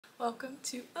Welcome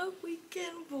to a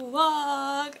weekend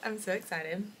vlog. I'm so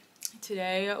excited.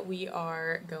 Today we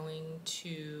are going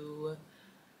to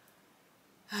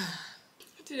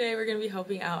we're gonna be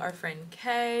helping out our friend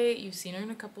Kay. You've seen her in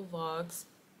a couple vlogs.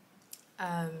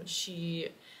 She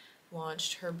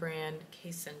launched her brand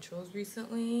K-Centrals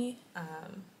recently.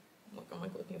 Look, I'm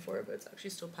like looking for it, but it's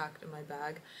actually still packed in my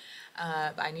bag.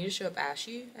 But I need to show up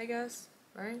ashy, I guess,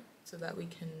 right? So that we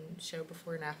can show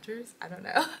before and afters. I don't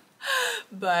know.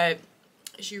 But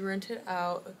she rented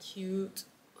out a cute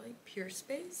like pure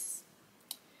space,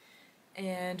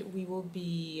 and we will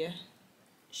be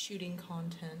shooting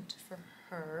content for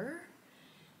her,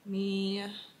 me,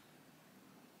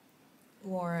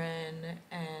 Lauryn,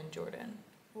 and Jordan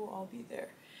will all be there.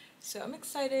 So I'm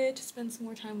excited to spend some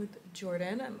more time with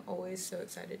Jordan. I'm always so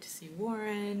excited to see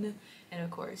Lauryn, and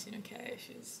of course, you know, Kay,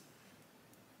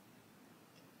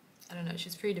 I don't know,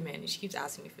 she's pretty demanding. She keeps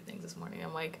asking me for things this morning.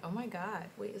 I'm like, oh my god,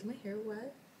 wait, is my hair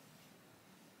wet?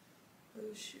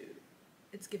 Oh shoot,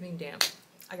 it's giving damp.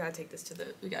 I gotta take this to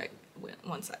the,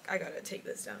 one sec. I gotta take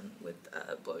this down with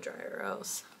a blow dryer or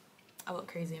else I look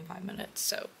crazy in 5 minutes,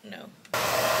 so no.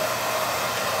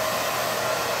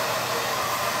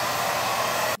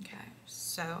 Okay,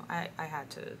 so I had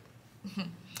to,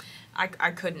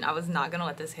 I couldn't, I was not gonna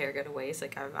let this hair go to waste.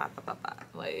 Like,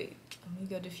 like, let me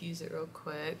go diffuse it real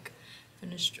quick.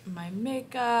 Finished my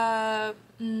makeup.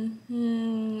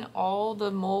 All the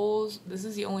moles, this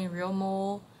is the only real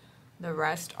mole. The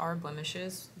rest are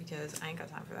blemishes because I ain't got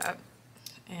time for that.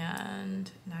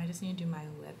 And now I just need to do my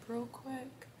lip real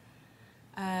quick.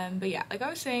 But yeah, like I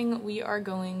was saying, we are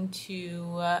going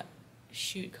to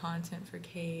shoot content for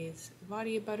Kay's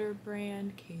body butter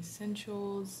brand,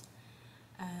 K-Centrals.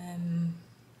 I'm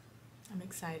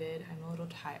excited. I'm a little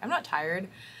tired. I'm not tired.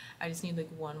 I just need like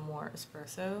one more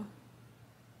espresso.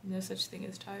 No such thing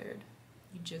as tired.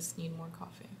 You just need more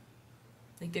coffee.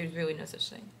 Like, there's really no such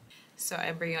thing. So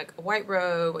I'm bringing like a white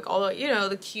robe, like all the, you know,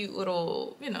 the cute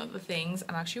little, you know, the things.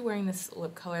 I'm actually wearing this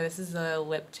lip color. This is a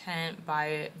lip tint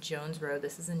by Jones Road.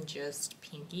 This isn't just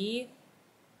pinky.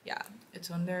 Yeah, it's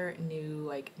one of their new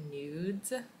like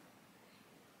nudes. I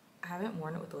haven't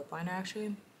worn it with lip liner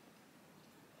actually,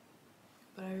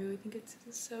 but I really think it's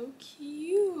so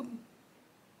cute.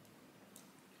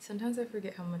 Sometimes I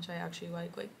forget how much I actually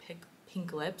like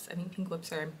pink lips. I think pink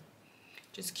lips are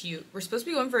just cute. We're supposed to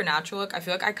be going for a natural look. I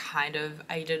feel like I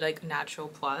did like natural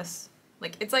plus.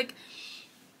 Like, it's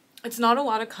not a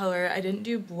lot of color. I didn't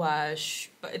do blush,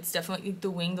 but it's definitely,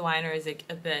 the winged liner is like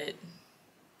a bit,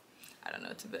 I don't know,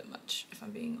 it's a bit much if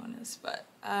I'm being honest, but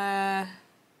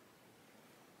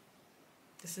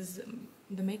this is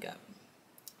the makeup.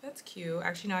 That's cute.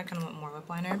 Actually, now I kind of want more lip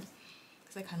liner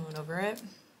because I kind of went over it.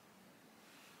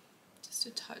 Just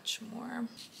a touch more.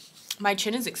 My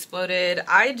chin is exploded.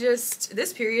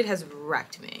 This period has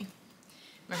wrecked me.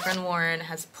 My friend Lauryn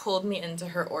has pulled me into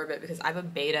her orbit because I have a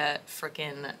beta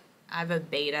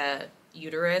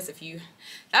uterus.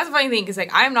 That's the funny thing, because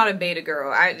like, I'm not a beta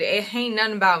girl. It ain't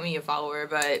nothing about me a follower,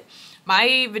 but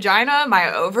my vagina,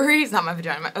 my ovaries, not my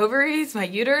vagina, my ovaries, my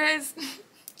uterus,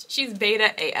 she's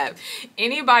beta AF.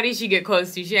 Anybody she get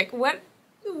close to, she's like, what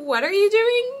are you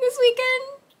doing this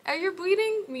weekend? Are you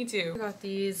bleeding? Me too. I got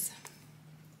these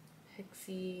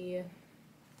Pixie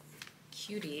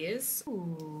cuties.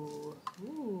 Ooh,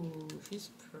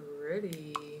 she's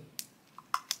pretty.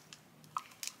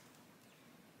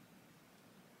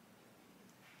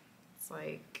 It's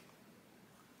like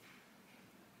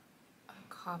a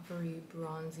coppery,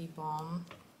 bronzy balm.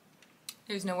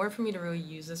 There's nowhere for me to really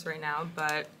use this right now,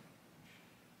 but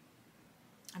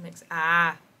I'm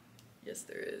yes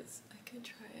there is. I could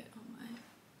try it on my.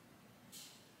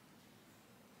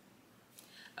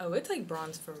 Oh, it's like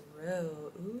bronze for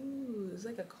real. Ooh, it's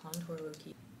like a contour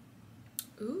low-key.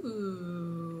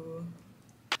 Ooh.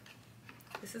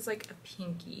 This is like a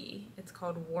pinky. It's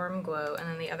called Warm Glow, and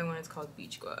then the other one is called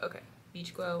Beach Glow. Okay,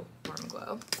 Beach Glow, Warm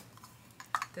Glow.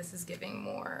 This is giving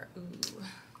more, ooh,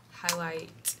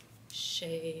 highlight,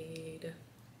 shade.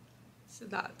 So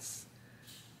that's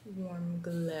Warm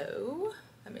Glow.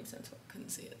 That makes sense. I couldn't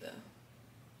see it though.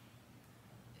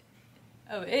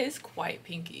 Oh, it is quite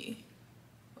pinky.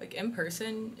 Like, in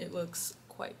person, it looks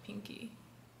quite pinky.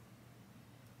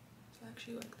 I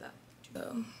actually like that.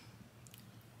 So,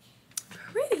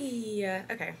 pretty.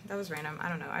 Okay, that was random. I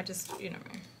don't know. I just, you know.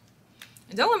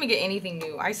 And don't let me get anything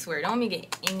new. I swear, don't let me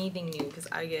get anything new, because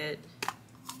I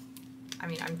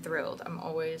mean, I'm thrilled. I'm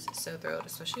always so thrilled,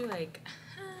 especially like.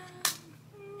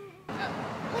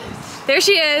 There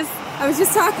she is. I was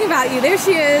just talking about you. There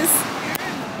she is.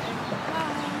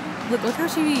 Look how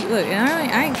she be, look, and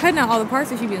I ain't cutting out all the parts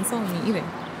that she be insulting me either.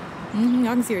 Y'all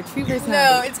can see her true personality.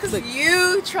 No, it's because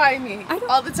you try me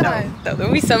all the time. No,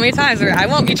 there'll be so many times where I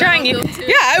won't be trying you. Yeah,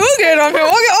 I will get it on film.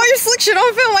 I'll get all your slick shit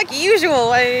on film like usual.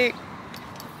 Like,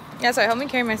 yeah, sorry, help me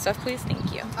carry my stuff, please.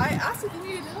 Thank you. I asked if you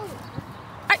needed help.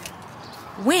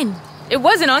 When? It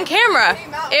wasn't on camera.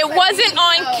 It wasn't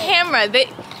on camera.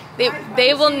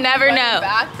 They will never know.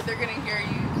 Back, they're gonna hear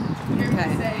you.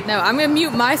 Okay. No, I'm gonna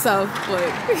mute myself.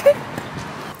 Like.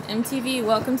 MTV,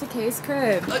 welcome to Kay's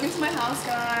crib. Welcome to my house,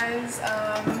 guys.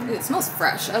 It smells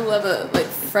fresh. I love it, like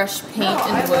fresh paint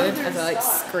and wood as I like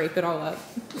scrape it all up.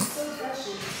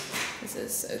 This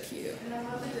is so cute. And I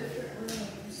love the different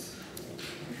rooms.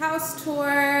 House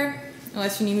tour.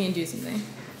 Unless you need me to do something.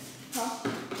 Huh?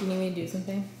 Do you need me to do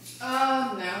something?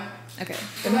 No. Okay.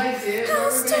 What we're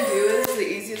gonna do is the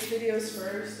easiest videos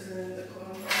first, and then the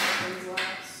quote-unquote things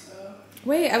last. So.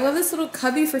 Wait, I love this little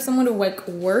cubby for someone to like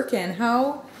work in.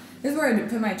 How? This is where I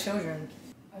put my children.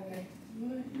 Okay.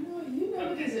 You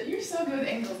know because you're so good with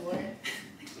angles, Lauren.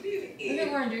 What do you eat? Look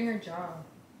at Lauren doing her job.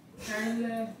 Remind me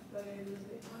of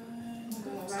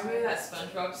that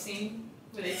SpongeBob scene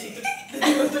where they take the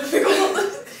It was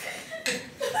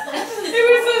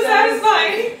so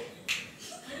satisfying.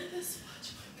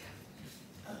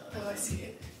 Oh, I see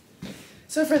it.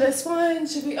 So for this one,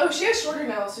 should we? Oh, she has shorter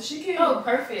nails, so she can. Oh,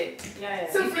 perfect. Yeah.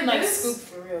 So you for can like this, scoop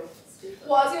for real.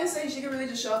 Well, I was gonna say she could really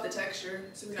just show off the texture,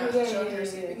 so we're not showing her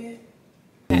scooping it.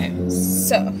 Okay,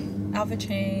 so outfit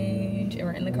change, and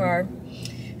we're in the car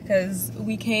because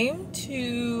we came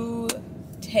to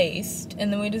taste,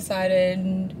 and then we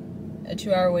decided a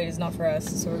 2-hour wait is not for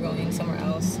us, so we're going somewhere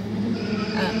else.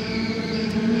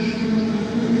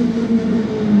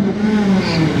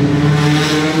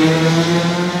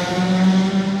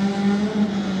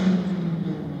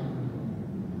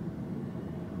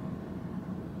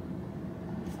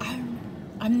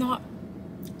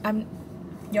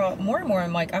 Y'all, more and more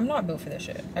I'm like, I'm not built for this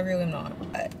shit. I really am not.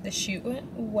 The shoot went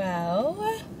well.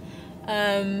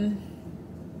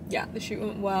 Yeah, the shoot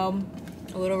went well.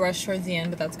 A little rush towards the end,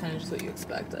 but that's kind of just what you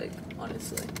expect, like,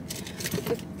 honestly,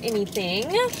 with anything.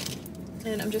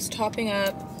 And I'm just topping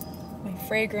up my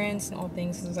fragrance and all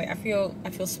things. It's like, I feel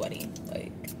sweaty,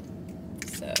 like,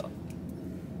 so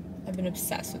I've been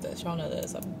obsessed with this. Y'all know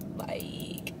this. I'm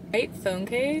like, right phone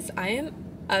case. I am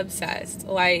obsessed.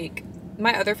 Like,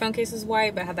 my other phone case is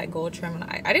white, but I had that gold trim, and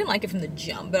I didn't like it from the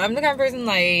jump, but I'm the kind of person,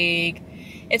 like,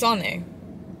 it's on there.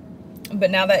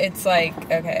 But now that it's like,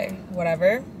 okay,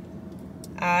 whatever,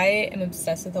 I am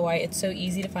obsessed with the white. It's so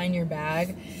easy to find your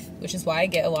bag, which is why I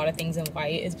get a lot of things in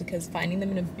white, is because finding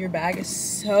them in your bag is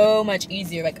so much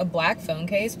easier. Like, a black phone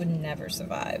case would never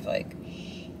survive. Like,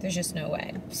 there's just no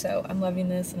way. So I'm loving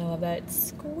this, and I love that it's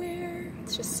square.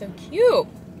 It's just so cute.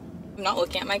 I'm not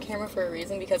looking at my camera for a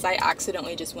reason, because I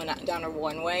accidentally just went down a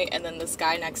one-way, and then this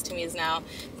guy next to me is now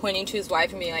pointing to his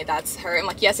wife and being like, that's her. I'm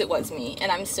like, yes, it was me.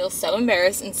 And I'm still so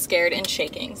embarrassed and scared and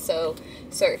shaking. So,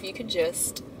 sir, if you could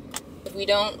just, if we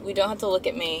don't have to look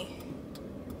at me.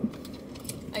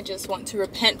 I just want to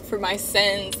repent for my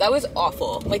sins. That was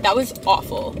awful. Like, that was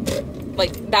awful.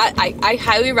 Like, that, I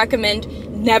highly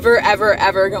recommend never, ever,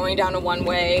 ever going down a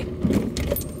one-way.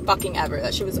 Fucking ever.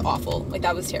 That shit was awful. Like,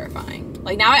 that was terrifying.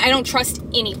 Like, now I don't trust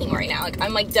anything right now. Like,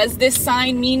 I'm like, does this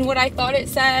sign mean what I thought it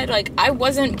said? Like, I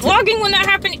wasn't vlogging when that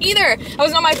happened either. I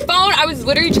wasn't on my phone. I was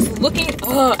literally just looking.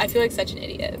 Ugh, I feel like such an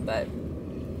idiot, but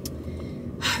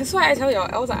that's why I tell y'all,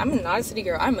 I was like, I'm not a city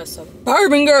girl. I'm a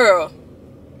suburban girl.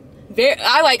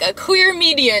 I like a clear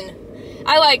median.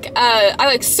 I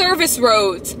like service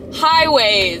roads,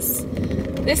 highways.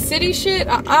 This city shit,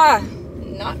 not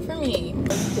for me.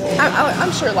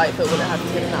 I'm sure Lightfoot would have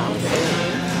to get an outfit.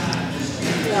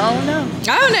 I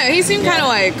don't know. He seemed kind of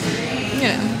like, you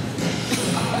know.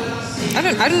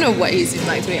 I don't know what he seemed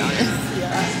like, to be honest.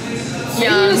 Yeah.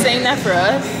 You were saying that for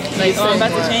us? Like, oh, I'm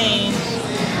about to change.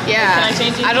 Yeah. Can I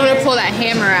change it? I don't want to pull that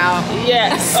hammer out.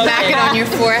 Yeah. Smack it on your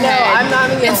forehead. No, I'm not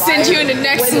even and send you into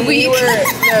next week.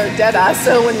 No, deadass.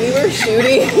 So when we were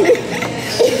shooting,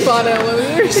 Ivana, when we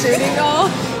were shooting,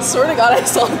 y'all, swear to God, I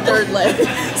saw a third leg.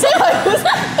 So I was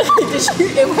like,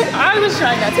 I was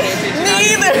trying not to pay attention.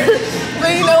 Me either.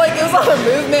 But you know, like, it was a lot of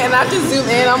movement, and I have to zoom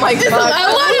in. I'm like, fuck.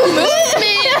 A lot of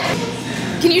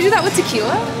movement. Can you do that with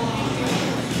tequila?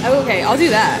 Oh, okay, I'll do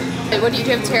that. Wait, what do you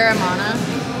have, Terramana?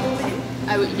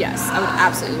 Yes, I would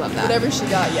absolutely love that. Whatever she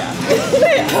got, yeah.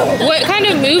 What kind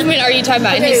of movement are you talking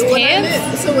about? In his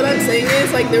pants? So what I'm saying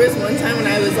is, like, there was one time when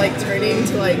I was like turning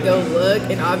to like go look,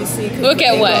 and obviously look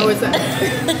at what?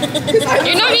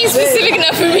 You're not being specific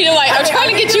enough for me to like, I'm trying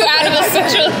to get you out of the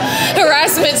sexual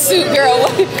harassment suit, girl.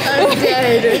 I'm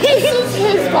dead. This is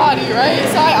his body, right?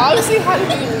 So I obviously had to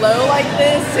be low like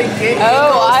this to get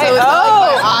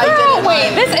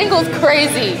wait, this angle's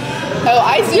crazy. Oh,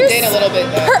 I zoomed in a little bit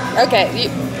though. Okay.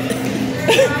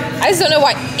 I just don't know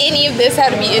why any of this had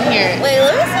to be in here. Wait,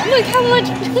 let me see. Look how much.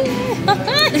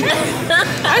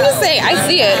 I'm just saying, I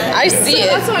see it. I see it.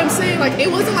 That's what I'm saying. Like, it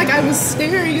wasn't like I was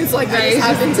staring. It's like I just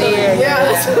happened to. Yeah,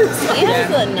 that's what it's like. He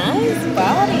has a nice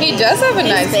body. He does have a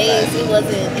nice face. It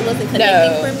wasn't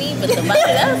connecting for me, but the body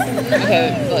does.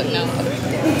 Okay, look, no.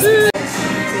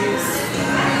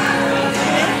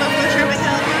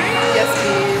 Yes,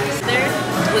 please.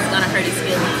 There was gonna hurt his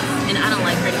feelings, and I don't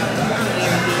like hurting people. I'm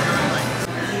weird being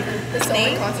That's the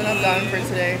only content I've gotten for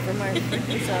today for my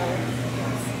freaking salad.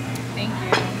 Thank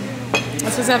you.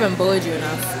 That's just haven't bullied you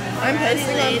enough. I'm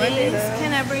posting on Monday though.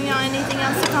 Can I bring y'all anything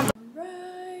else to come?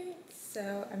 Right,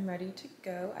 so I'm ready to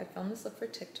go. I filmed this look for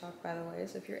TikTok, by the way,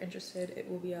 so if you're interested, it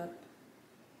will be up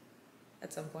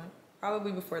at some point.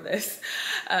 Probably before this,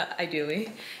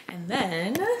 ideally. And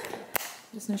then,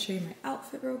 I'm just gonna show you my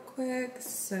outfit real quick.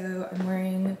 So I'm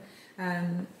wearing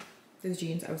those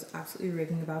jeans. I was absolutely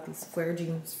raving about these flare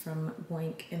jeans from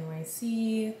Blank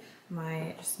NYC.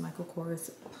 My just Michael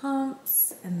Kors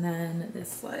pumps, and then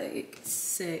this like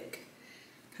sick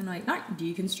kind of like not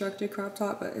deconstructed crop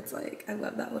top, but it's like I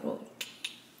love that little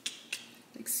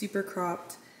like super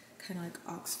cropped kind of like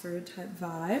Oxford type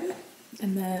vibe.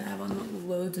 And then I have on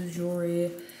loads of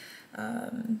jewelry,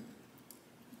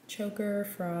 choker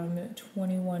from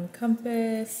 21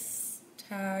 Compass,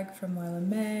 tag from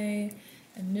YLMA,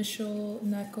 initial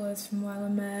necklace from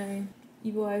YLMA,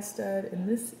 evil eye stud in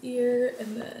this ear,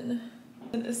 and then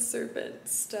a serpent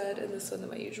stud in this one,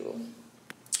 my usual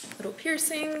little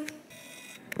piercing.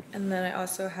 And then I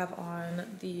also have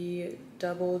on the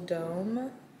double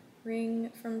dome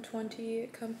ring from 20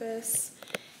 Compass,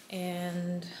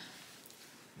 and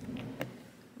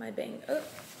my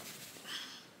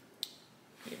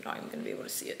you're not even gonna be able to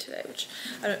see it today, which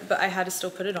I don't, but I had to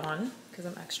still put it on because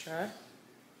I'm extra.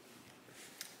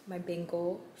 My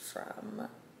bangle from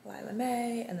Lila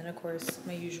May, and then of course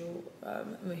my usual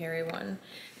Muhari one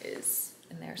is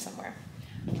in there somewhere.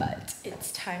 But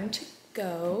it's time to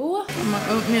go. My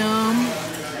oatmeal.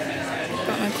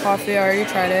 Got my coffee. I already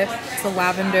tried it. It's a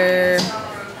lavender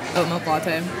oat milk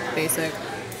latte, basic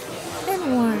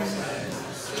and warm.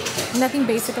 Nothing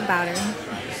basic about it.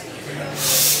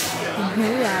 And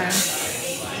here we are.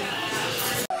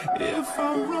 If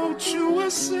I wrote you a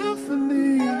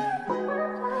symphony,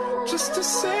 just to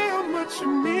say how much you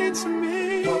mean to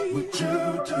me, what would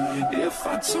you do? If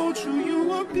I told you you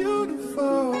were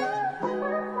beautiful,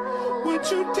 would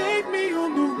you date me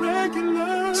on the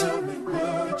regular? Tell me,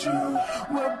 would you?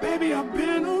 Well, baby, I've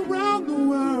been around the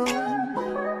world,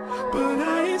 but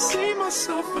I ain't seen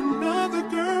myself another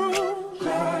girl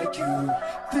like you.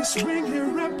 This ring here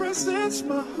represents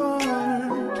my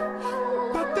heart,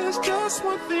 but there's just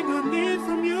one thing I need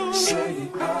from you. Say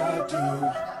I do.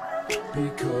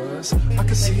 Because I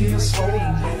can see us holding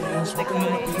hands, walking on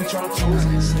the beach, our toes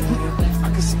in the sand. I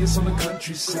can see us on the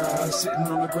countryside, sitting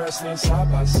on the grassland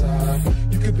side by side.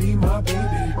 You could be my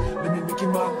baby, let me make you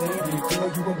my lady.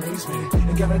 Girl, you amaze me,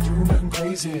 ain't gotta do nothing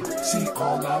crazy. See,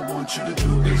 all I want you to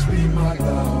do is be my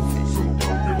love. So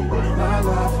don't give away my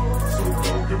love. So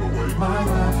don't give away my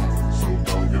love. So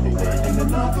don't give away. Ain't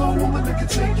another woman that can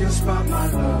take your spot, my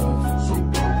love. So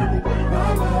don't give away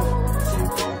my love. So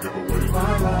don't give away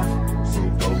my love. So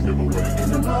don't give away.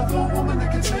 Ain't another woman that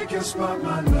can take your spot,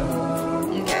 my love.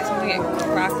 Okay, so I'm gonna get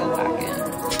crack-a-lackin'.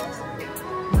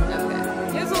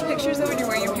 Okay. You have some pictures of when you're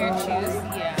wearing your parents' shoes?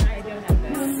 Yeah, I don't have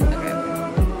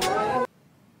that. Okay.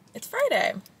 It's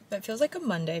Friday. That feels like a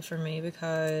Monday for me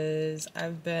because I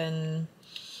didn't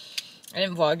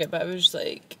vlog it, but I was just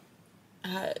like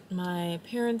at my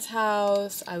parents'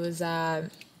 house. I was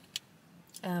at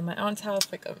my aunt's house,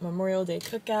 like a Memorial Day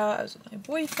cookout. I was with my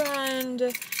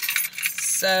boyfriend.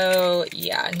 So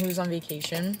yeah, and he was on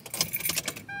vacation.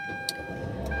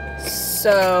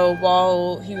 So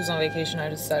while he was on vacation, I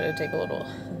decided to take a little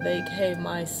vacay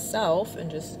myself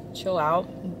and just chill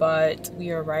out. But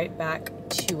we are right back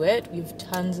to it. We have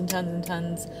tons and tons and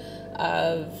tons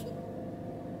of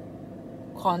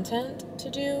content to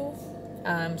do,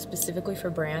 specifically for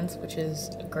brands, which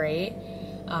is great.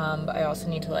 But I also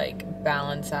need to like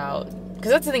balance out,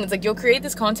 because that's the thing, it's like you'll create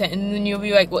this content and then you'll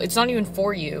be like, well, it's not even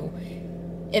for you,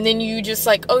 and then you just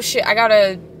like, oh shit,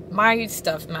 my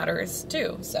stuff matters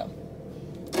too. So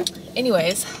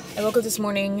anyways, I woke up this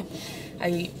morning,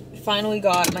 I finally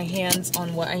got my hands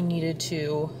on what I needed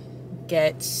to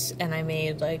get, and I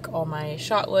made like all my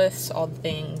shot lists, all the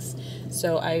things.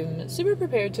 So I'm super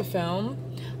prepared to film.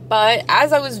 But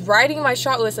as I was writing my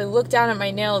shot list, I looked down at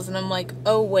my nails and I'm like,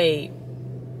 oh wait,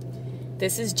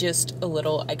 this is just a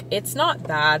little, like, it's not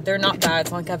bad. They're not bad.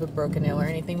 It's not like I have a broken nail or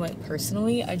anything. Like,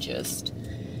 personally, I just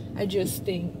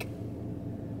think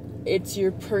it's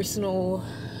your personal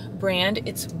brand.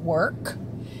 It's work.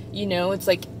 You know, it's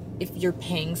like, if you're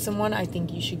paying someone, I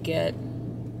think you should get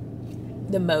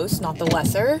the most, not the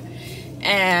lesser.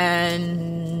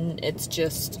 And it's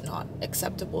just not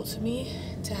acceptable to me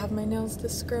to have my nails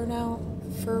this grown out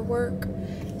for work.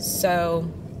 So,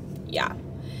 yeah.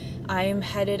 I am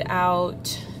headed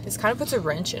out. This kind of puts a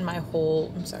wrench in my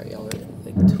whole, I'm sorry, y'all are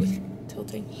like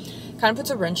tilting. Kind of puts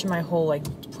a wrench in my whole like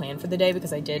plan for the day,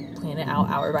 because I did plan it out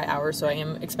hour by hour. So I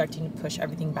am expecting to push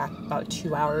everything back about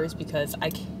 2 hours, because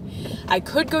I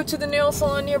could go to the nail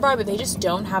salon nearby, but they just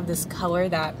don't have this color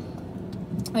that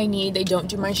I need. They don't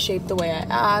do my shape the way I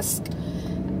ask.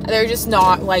 They're just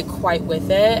not like quite with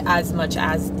it as much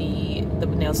as the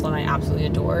nail salon I absolutely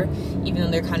adore, even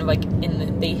though they're kind of like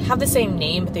they have the same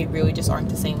name, but they really just aren't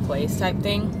the same place type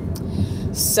thing.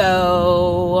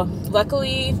 So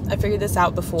luckily I figured this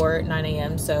out before 9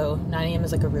 a.m. So 9 a.m.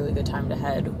 is like a really good time to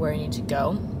head where I need to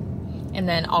go, and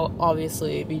then I'll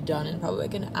obviously be done in probably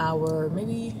like an hour,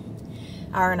 maybe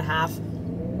hour and a half,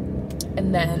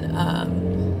 and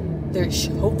then there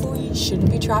hopefully shouldn't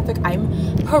be traffic.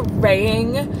 I'm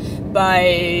praying by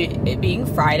it being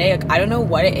Friday. Like, I don't know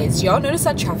what it is. Y'all notice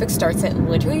that traffic starts at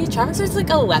like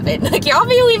 11. Like, y'all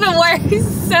be leaving work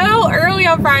so early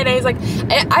on Fridays. Like,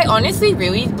 I honestly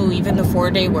really believe in the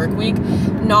 4-day work week.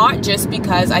 Not just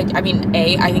because I mean,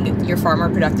 I think you're far more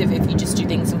productive if you just do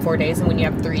things in 4 days, and when you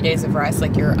have 3 days of rest,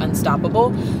 like, you're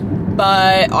unstoppable.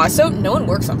 But also, no one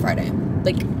works on Friday.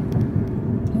 Like,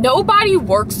 nobody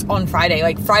works on Friday.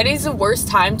 Like, Friday's the worst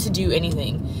time to do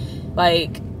anything.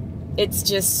 Like, it's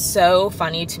just so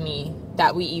funny to me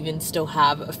that we even still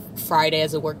have a Friday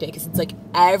as a work day, because it's like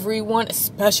everyone,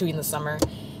 especially in the summer,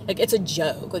 like, it's a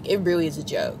joke. Like, it really is a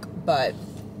joke. But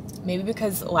maybe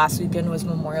because last weekend was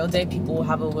Memorial Day, people will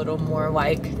have a little more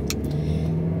like,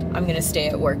 I'm gonna stay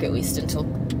at work at least until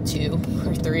 2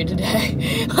 or 3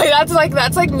 today. that's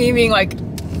like me being like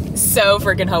so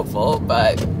freaking hopeful.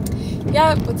 But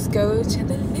yeah, let's go to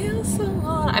the nail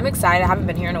salon. I'm excited. I haven't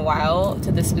been here in a while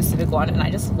to this specific one, and I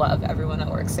just love everyone that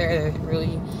works there. They're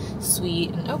really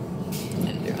sweet, and I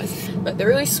didn't realize, but they're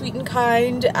really sweet and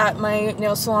kind at my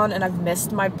nail salon, and I've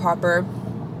missed my proper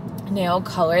nail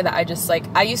color that I just like.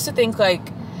 I used to think like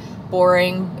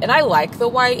boring, and I like the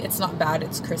white. It's not bad.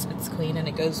 It's crisp, it's clean, and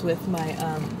it goes with my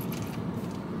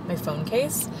my phone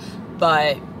case,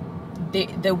 but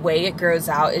the way it grows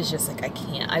out is just like, I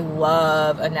can't. I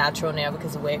love a natural nail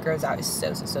because the way it grows out is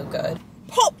so good.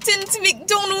 Popped into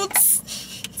McDonald's.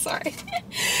 Sorry.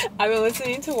 I've been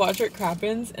listening to Watch What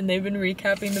Crepes, and they've been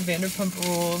recapping the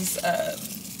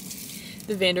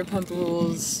Vanderpump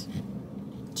Rules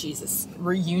Jesus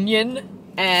reunion,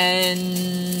 and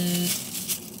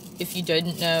if you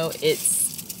didn't know, it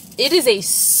is a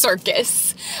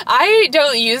circus. I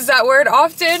don't use that word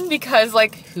often because,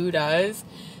 like, who does?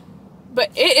 But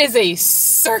it is a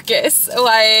circus.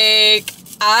 Like,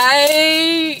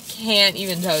 I can't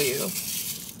even tell you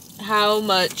how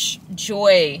much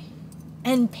joy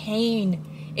and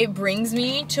pain it brings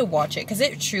me to watch it. Because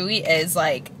it truly is,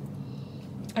 like,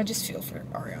 I just feel for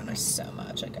Ariana so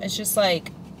much. Like, it's just,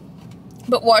 like,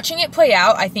 but watching it play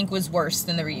out, I think, was worse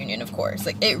than the reunion, of course.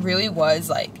 Like, it really was,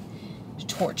 like,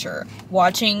 torture.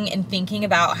 Watching and thinking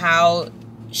about how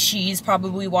she's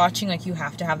probably watching, like, you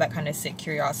have to have that kind of sick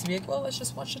curiosity, like, well, let's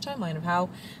just watch the timeline of how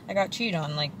I got cheated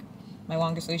on, like, my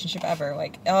longest relationship ever.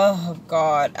 Like, oh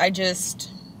god, I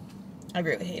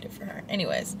really hate it for her.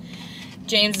 Anyways,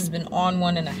 James has been on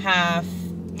 1.5,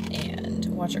 and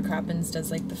Watch What Crepes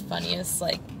does, like, the funniest,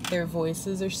 like, their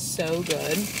voices are so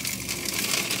good,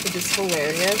 they're just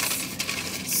hilarious.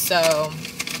 So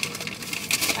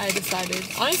I decided,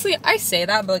 honestly, I say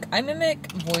that, but, like, I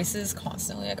mimic voices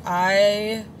constantly. Like,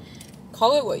 I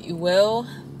call it what you will.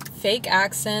 Fake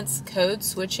accents, code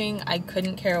switching, I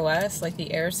couldn't care less. Like,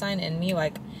 the air sign in me,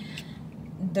 like,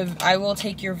 I will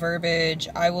take your verbiage,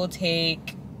 I will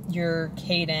take your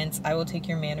cadence, I will take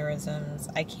your mannerisms.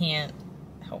 I can't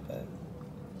help it.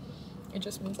 It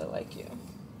just means I like you.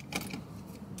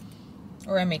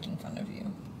 Or I'm making fun of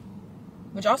you.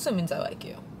 Which also means I like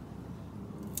you.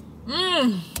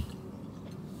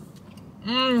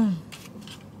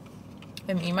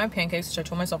 I'm eating my pancakes, which I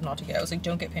told myself not to get. I was like,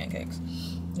 don't get pancakes.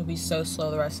 You'll be so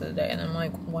slow the rest of the day. And I'm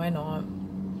like, why not?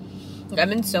 Like, I've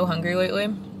been so hungry lately.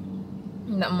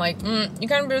 And I'm like, you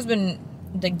kind of just been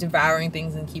like devouring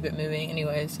things and keep it moving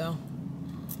anyway, so.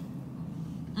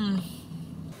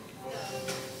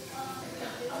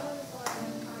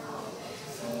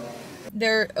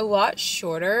 They're a lot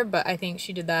shorter, but I think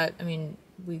she did that. I mean,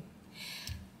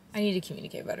 I need to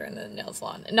communicate better in the nail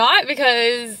salon. Not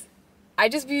because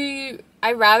I'd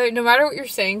rather, no matter what you're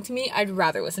saying to me, I'd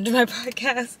rather listen to my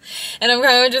podcast. And I'm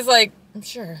kind of just like, I'm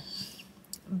sure.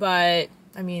 But,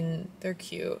 I mean, they're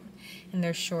cute. And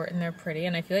they're short and they're pretty.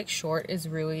 And I feel like short is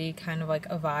really kind of like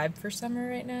a vibe for summer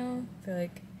right now. I feel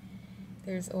like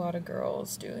there's a lot of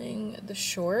girls doing the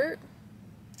short.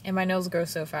 And my nails grow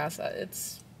so fast that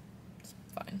it's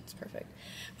fine. It's perfect.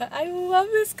 But I love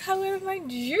this color of my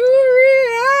jewelry.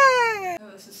 Ah!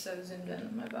 Oh, this is so zoomed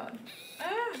in. My bad.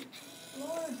 Ah,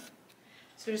 Lord.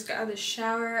 So just got out of the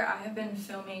shower. I have been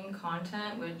filming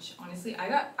content, which honestly,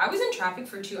 I was in traffic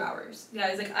for 2 hours.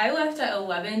 Guys, like I left at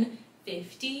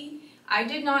 11:50. I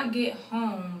did not get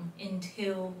home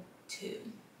until 2.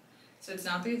 So it's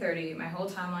now 3:30. My whole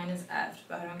timeline is effed,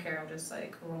 but I don't care. I'm just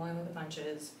like rolling with the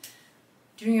punches,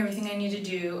 doing everything I need to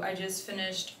do. I just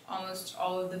finished almost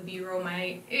all of the B-roll.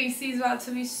 My AC is about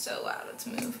to be so loud. Let's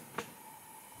move.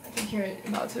 I can hear it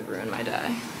about to ruin my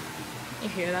day. You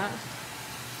hear that?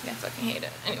 Yeah, I fucking hate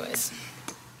it. Anyways,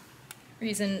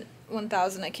 reason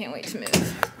 1000 I can't wait to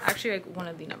move. Actually, like one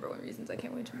of the #1 reasons I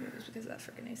can't wait to move is because of that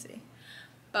freaking AC.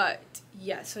 But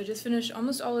yeah, so I just finished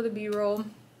almost all of the B-roll,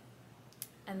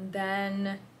 and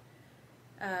then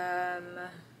I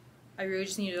really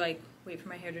just need to like wait for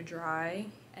my hair to dry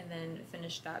and then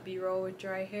finish that B-roll with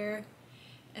dry hair,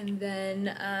 and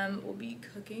then we'll be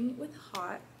cooking with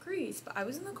hot grease. But I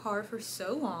was in the car for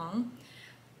so long.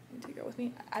 Let me take it with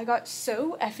me. I got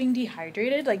so effing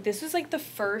dehydrated. Like this was like the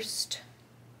first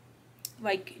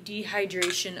like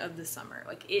dehydration of the summer.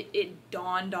 Like it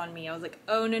dawned on me. I was like,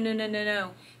 oh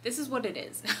no, this is what it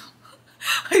is now.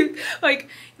 like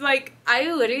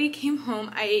I literally came home,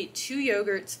 I ate 2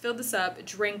 yogurts, filled this up,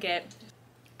 drank it.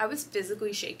 I was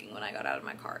physically shaking when I got out of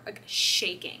my car, like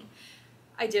shaking.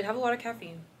 I did have a lot of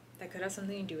caffeine. That could have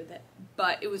something to do with it,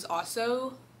 but it was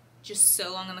also just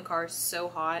so long in the car, so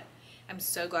hot. I'm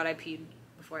so glad I peed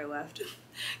before I left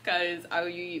because I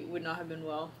would not have been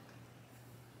well.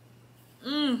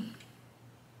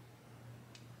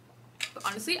 But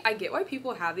honestly, I get why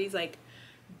people have these like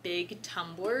big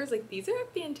tumblers. Like these are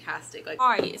fantastic. Like,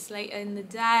 alright, it's later in the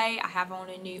day. I have on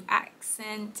a new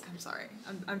accent. I'm sorry.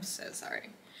 I'm so sorry.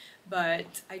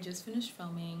 But I just finished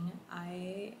filming.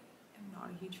 I am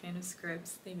not a huge fan of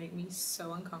scripts. They make me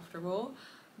so uncomfortable.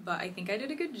 But I think I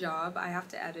did a good job. I have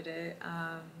to edit it.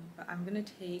 But I'm gonna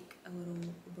take a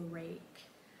little break.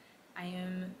 I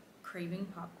am craving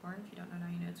popcorn. If you don't know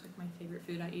now, you know it's like my favorite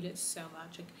food. I eat it so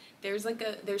much. Like there's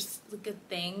like a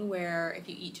thing where if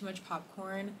you eat too much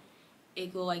popcorn,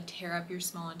 it will like tear up your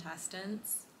small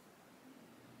intestines.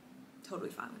 Totally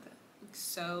fine with it. Like,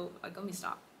 so like let me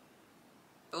stop.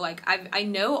 But like I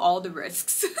know all the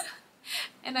risks.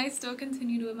 And I still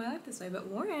continue to live my life this way. But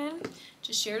Lauryn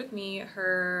just shared with me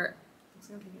her.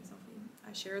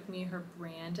 I shared with me her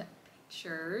brand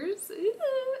pictures. Ooh,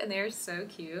 and they're so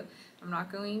cute. I'm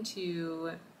not going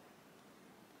to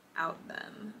out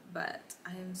them, but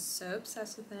I am so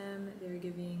obsessed with them. They're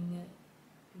giving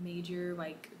major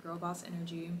like girl boss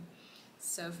energy.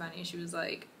 So funny. She was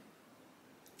like,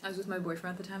 I was with my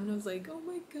boyfriend at the time and I was like, oh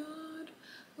my god,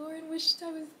 Lauryn wished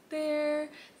I was there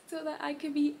so that I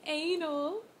could be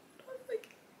anal. I was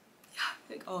like, yeah,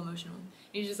 like all emotional. And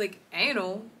he's just like,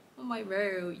 anal? I'm like,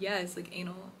 bro, yes, like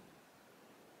anal.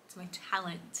 It's my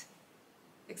talent.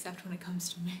 Except when it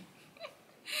comes to me.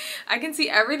 I can see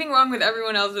everything wrong with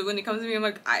everyone else, but when it comes to me, I'm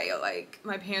like,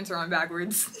 my pants are on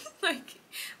backwards. Like,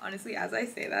 honestly, as I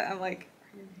say that, I'm like,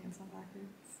 are your pants on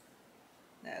backwards?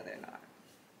 No, they're not.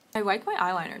 I like my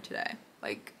eyeliner today.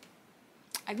 Like,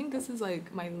 I think this is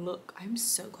like my look. I'm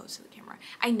so close to the camera.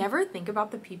 I never think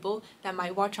about the people that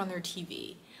might watch on their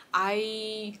TV.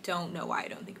 I don't know why I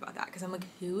don't think about that, because I'm like,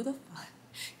 who the fuck?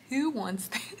 Who wants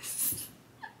this?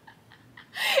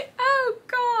 Oh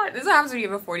god, this is what happens when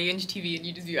you have a 40-inch TV and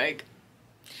you just be like,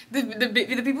 the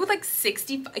people with like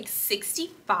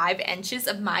 65 inches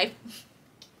of my,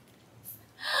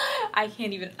 I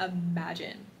can't even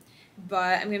imagine.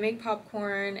 But I'm gonna make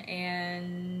popcorn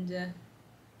and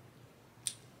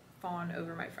fawn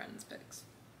over my friends' pics.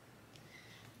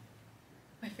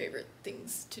 My favorite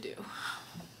things to do.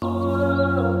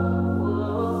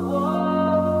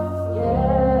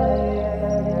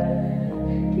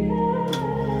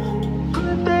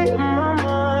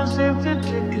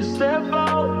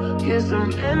 Get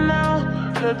some in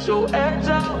now, let your edge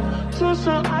out. To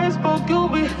some iceberg, you'll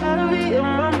be heavy in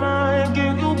my mind.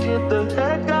 Can you get the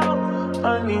heck out?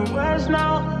 I need rest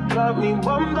now. Got me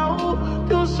bummed out.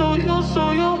 You so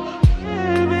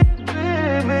baby,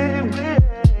 baby, baby.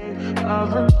 I've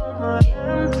been on my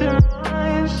empty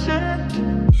mind, shit.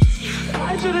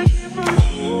 I should've given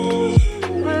you the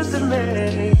best of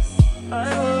me. I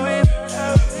worry that I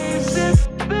wasted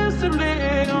the best of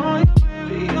me on you,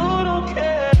 baby. You don't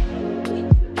care.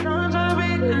 Times I've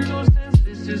been in your sense,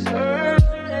 this is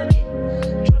hurting.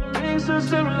 Trying to make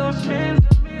sense of little change.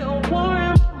 Got me a war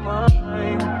in my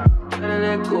mind. Gotta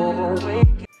let go away.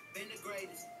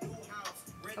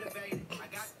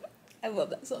 I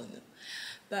love that song though.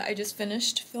 But I just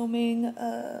finished filming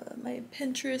my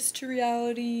Pinterest to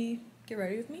reality get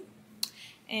ready with me.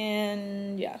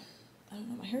 And yeah, I don't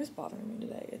know, my hair is bothering me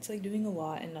today. It's like doing a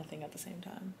lot and nothing at the same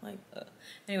time. Like,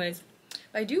 anyways,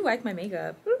 I do like my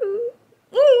makeup.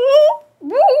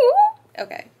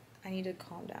 Okay, I need to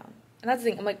calm down. And that's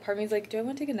the thing, I'm like, part of me is like, do I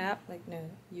want to take a nap? Like,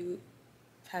 no, you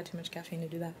had too much caffeine to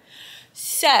do that.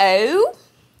 So,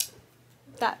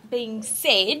 that being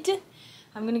said,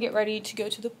 I'm gonna get ready to go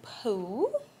to the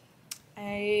pool.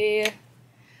 I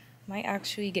might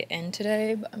actually get in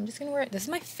today, but I'm just gonna wear it. This is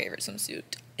my favorite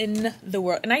swimsuit in the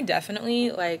world. And I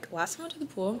definitely, like, last time I went to the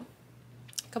pool,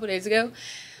 a couple days ago,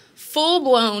 full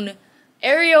blown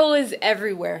areolas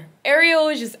everywhere.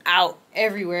 Areolas just out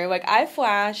everywhere. Like, I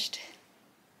flashed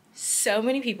so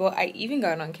many people. I even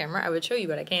got it on camera. I would show you,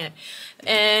 but I can't.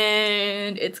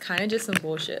 And it's kind of just some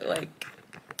bullshit. Like,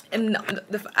 and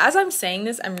as I'm saying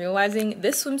this, I'm realizing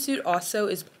this swimsuit also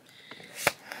is,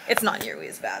 it's not nearly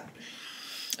as bad.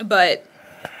 But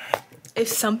if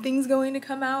something's going to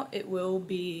come out, it will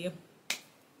be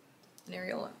an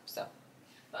areola. So,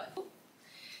 but,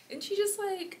 and she just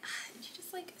like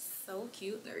so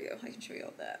cute. There we go. I can show you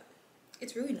all that.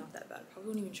 It's really not that bad.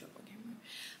 Probably won't even show up on camera.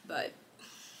 But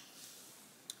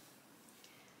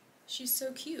she's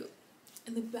so cute.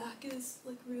 And the back is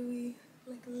like really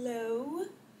like low.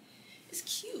 It's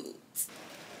cute.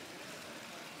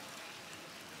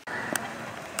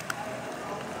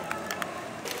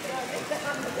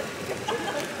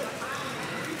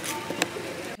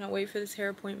 Cannot wait for this hair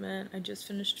appointment. I just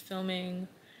finished filming.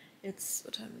 It's,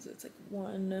 what time is it? It's like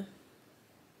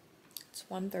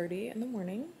 1:30 in the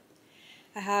morning.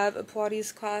 I have a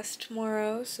Pilates class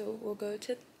tomorrow, so we'll go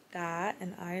to that.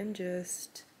 And I'm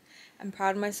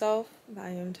proud of myself.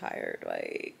 I am tired,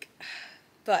 like,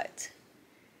 but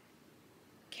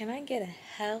can I get a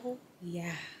hell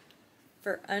yeah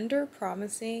for under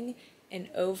promising and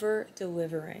over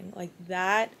delivering? Like,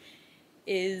 that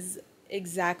is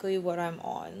exactly what I'm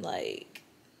on. Like,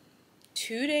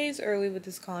 2 days early with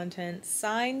this content,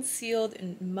 signed, sealed,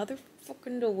 and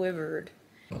motherfucking delivered.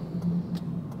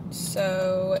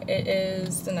 So it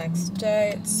is the next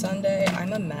day. It's Sunday.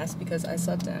 I'm a mess because I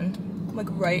slept in. Like,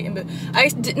 right in, but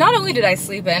not only did I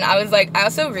sleep in, I was like, I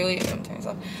also really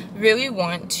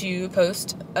want to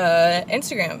post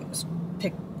Instagram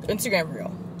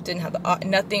reel. Didn't have the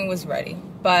nothing was ready,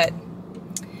 but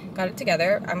got it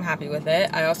together. I'm happy with it.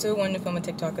 I also wanted to film a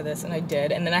TikTok of this, and I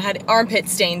did. And then I had armpit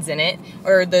stains in it,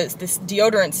 or this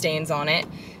deodorant stains on it,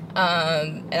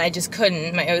 and I just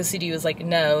couldn't. My OCD was like,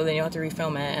 no, then you'll have to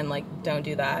refilm it, and like, don't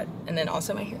do that. And then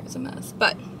also my hair is a mess,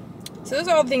 but. So those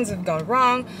are all the things that have gone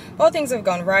wrong. All the things that have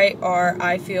gone right are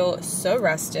I feel so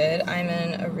rested. I'm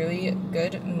in a really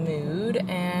good mood,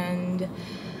 and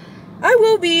I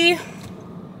will be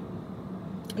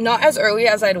not as early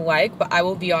as I'd like, but I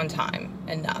will be on time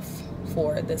enough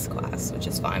for this class, which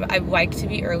is fine. But I like to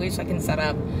be early so I can set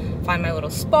up, find my little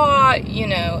spot, you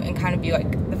know, and kind of be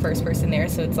like the first person there.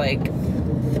 So it's like,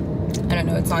 I don't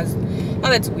know, it's not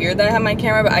that's weird that I have my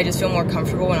camera, but I just feel more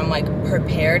comfortable when I'm like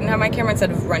prepared and have my camera instead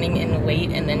of running in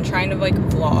late and then trying to like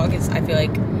vlog. I feel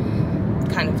like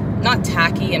kind of not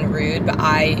tacky and rude, but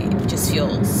I just feel,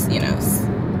 you know,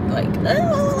 like,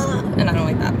 and I don't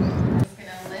like that. Just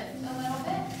gonna lift a little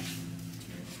bit.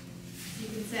 You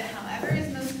can sit however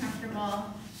is most comfortable.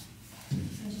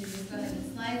 And you just go ahead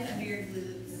and slide under your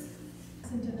glutes.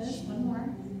 Into this, one more.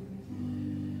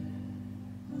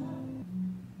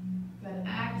 Good.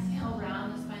 Exhale,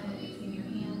 round the spine between your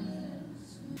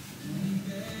hands.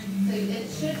 So it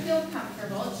should feel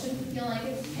comfortable. It shouldn't feel like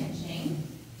it's pinching.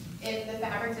 If the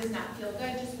fabric does not feel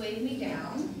good, just wave me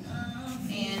down,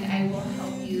 and I will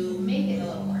help you make it a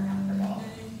little more comfortable.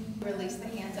 Release the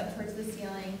hands up towards the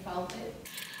ceiling, felt it.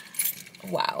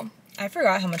 Wow. I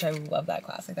forgot how much I love that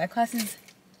class. Like, that class is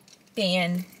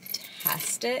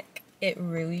fantastic. It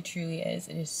really, truly is.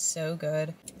 It is so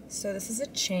good. So this is a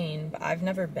chain, but I've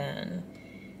never been.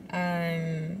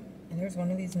 And there's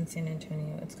one of these in San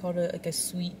Antonio. It's called a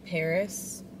Sweet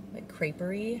Paris, like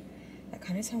creperie. That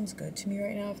kind of sounds good to me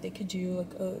right now. If they could do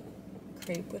like a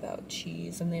crepe without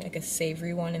cheese, something like a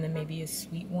savory one and then maybe a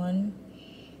sweet one.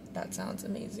 That sounds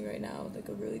amazing right now with like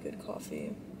a really good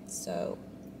coffee. So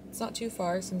it's not too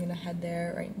far, so I'm gonna head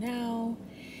there right now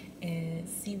and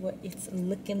see what it's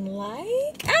looking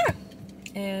like.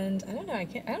 And I don't know, I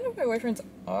don't know if my boyfriend's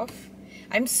off.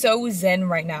 I'm so zen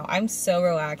right now. I'm so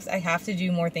relaxed. I have to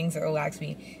do more things that relax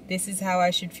me. This is how I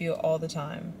should feel all the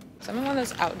time. So I'm in one of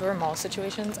those outdoor mall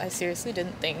situations. I seriously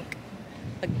didn't think,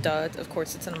 like, duh, of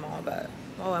course it's in a mall, but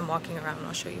while I'm walking around,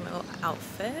 I'll show you my little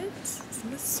outfit.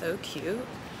 Isn't this so cute?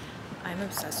 I'm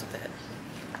obsessed with it.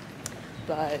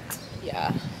 But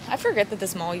yeah, I forget that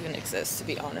this mall even exists, to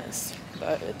be honest.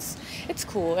 But it's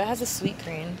cool. It has a sweet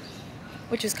green,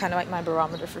 which is kind of like my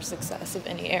barometer for success of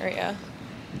any area.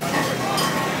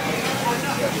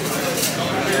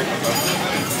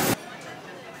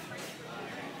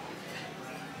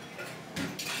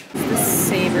 The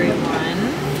savory one.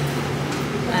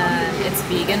 It's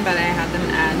vegan, but I had them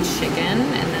add chicken,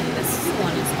 and then this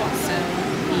one is also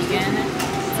vegan.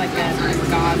 It's like an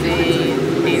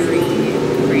agave berry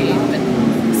crepe.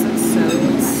 This looks so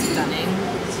stunning.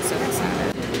 So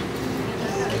excited.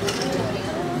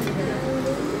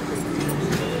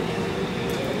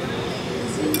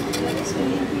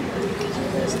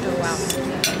 Oh wow.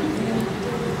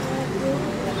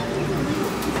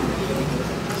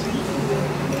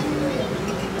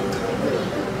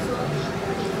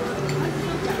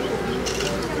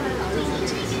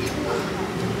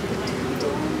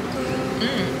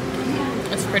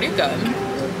 It's pretty good.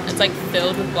 It's like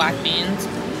filled with black beans,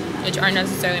 which aren't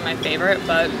necessarily my favorite,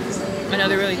 but I know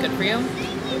they're really good for you.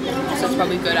 So it's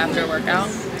probably good after a workout.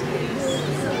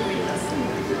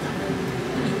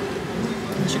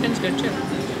 The chicken's good too.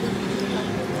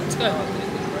 It's good.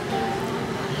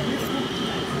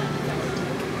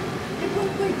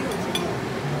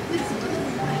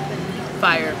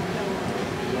 Fire.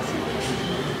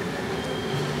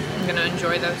 I'm gonna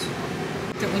enjoy those.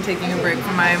 Definitely taking a break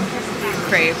from my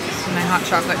crepes. My hot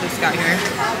chocolate just got here.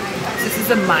 This is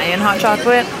a Mayan hot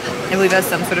chocolate. I believe it has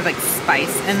some sort of like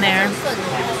spice in there.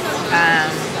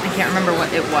 I can't remember what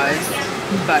it was,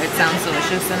 but it sounds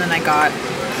delicious. And then I got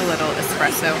a little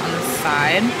espresso on the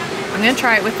side. I'm gonna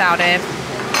try it without it.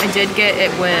 I did get it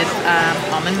with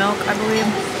almond milk, I believe.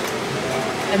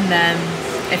 And then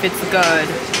if it's good,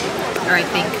 or I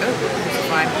think, oh, it's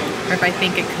fine. Or if I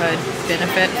think it could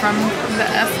benefit from the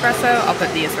espresso, I'll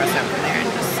put the espresso in there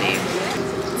and just see.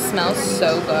 It smells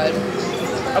so good.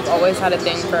 I've always had a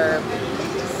thing for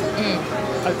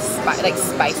like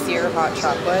spicier hot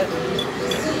chocolate.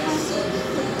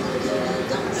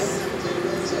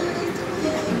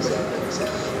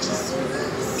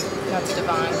 That's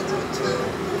divine.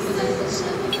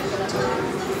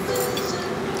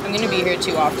 I'm gonna be here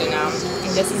too often now.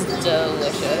 This is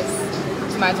delicious.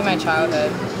 Reminds me of my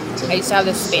childhood. I used to have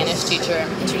this Spanish teacher,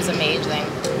 and she was amazing.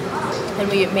 And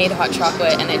we made hot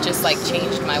chocolate, and it just like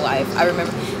changed my life. I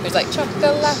remember it was like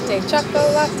chocolate,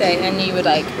 chocolate, and you would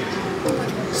like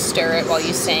stir it while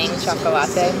you sang chocolate.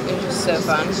 It was just so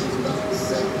fun.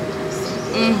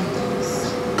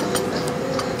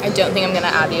 I don't think I'm gonna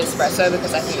add the espresso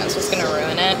because I think that's just gonna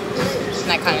ruin it.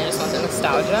 And I kind of just want the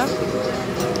nostalgia.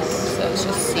 So let's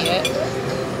just see it.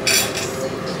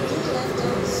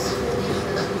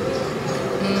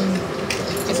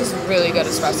 This is really good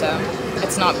espresso.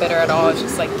 It's not bitter at all. It's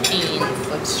just like beans,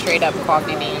 like straight up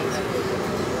coffee beans.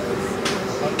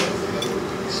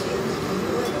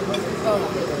 Oh,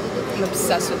 I'm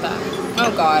obsessed with that.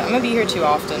 Oh god, I'm gonna be here too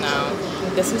often now.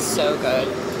 This is so good.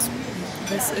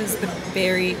 This is the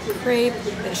berry crepe.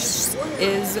 This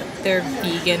is their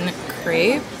vegan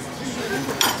crepe.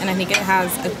 And I think it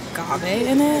has agave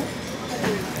in it.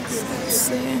 Let's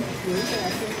see.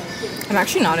 I'm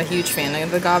actually not a huge fan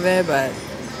of agave, but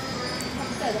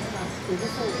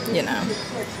you know,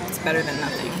 it's better than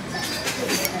nothing.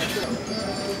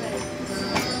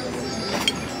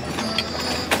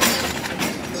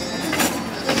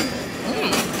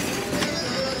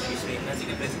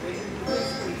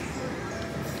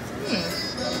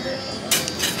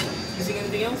 Using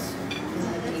anything else?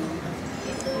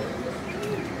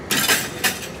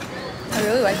 I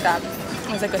really like that.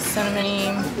 There's like a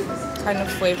cinnamony kind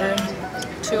of flavor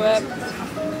to it.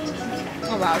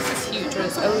 Oh wow, this is huge.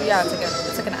 Oh yeah,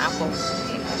 it's like an apple,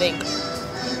 I think.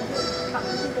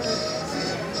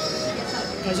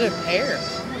 There's a pear.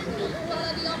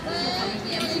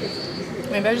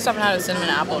 Maybe I just haven't had a cinnamon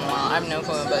apple in a while. I have no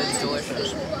clue, but it's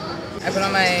delicious. I put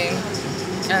on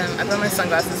my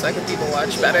sunglasses so I could people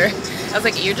watch better. I was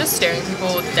like, you're just staring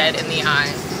people dead in the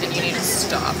eye, and you need to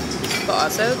stop. But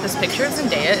also, this picture of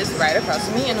Zendaya is right across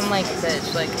from me, and I'm like,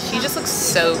 bitch, like, she just looks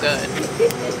so good.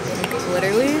 Like,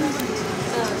 literally,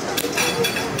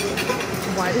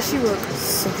 Why does she look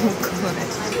so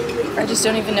good? I just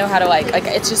don't even know how to like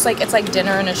it's just like it's like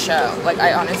dinner and a show. Like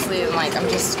I honestly am like I'm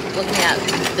just looking at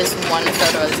this one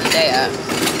photo of Zendaya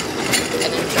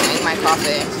and enjoying my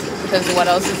coffee. Because what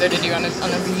else is there to do on a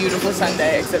beautiful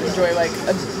Sunday except enjoy like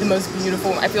the most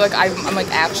beautiful. I feel like I'm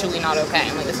like actually not okay.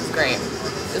 I'm like this is great.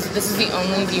 This is the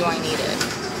only view I needed.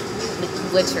 Like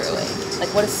literally.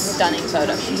 Like what a stunning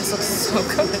photo. She just looks so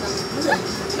good.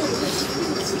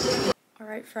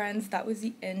 Alright friends, that was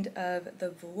the end of the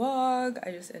vlog.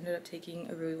 I just ended up taking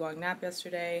a really long nap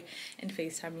yesterday and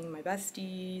FaceTiming my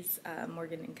besties,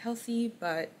 Morgan and Kelsey,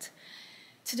 but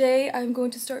today I'm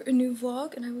going to start a new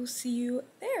vlog and I will see you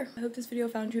there. I hope this video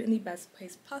found you in the best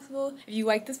place possible. If you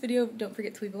like this video, don't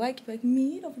forget to leave a like. If you like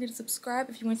me, don't forget to subscribe.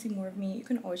 If you want to see more of me, you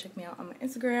can always check me out on my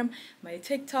Instagram, my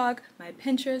TikTok, my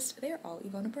Pinterest. They are all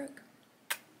Ivana Brooke.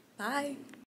 Bye!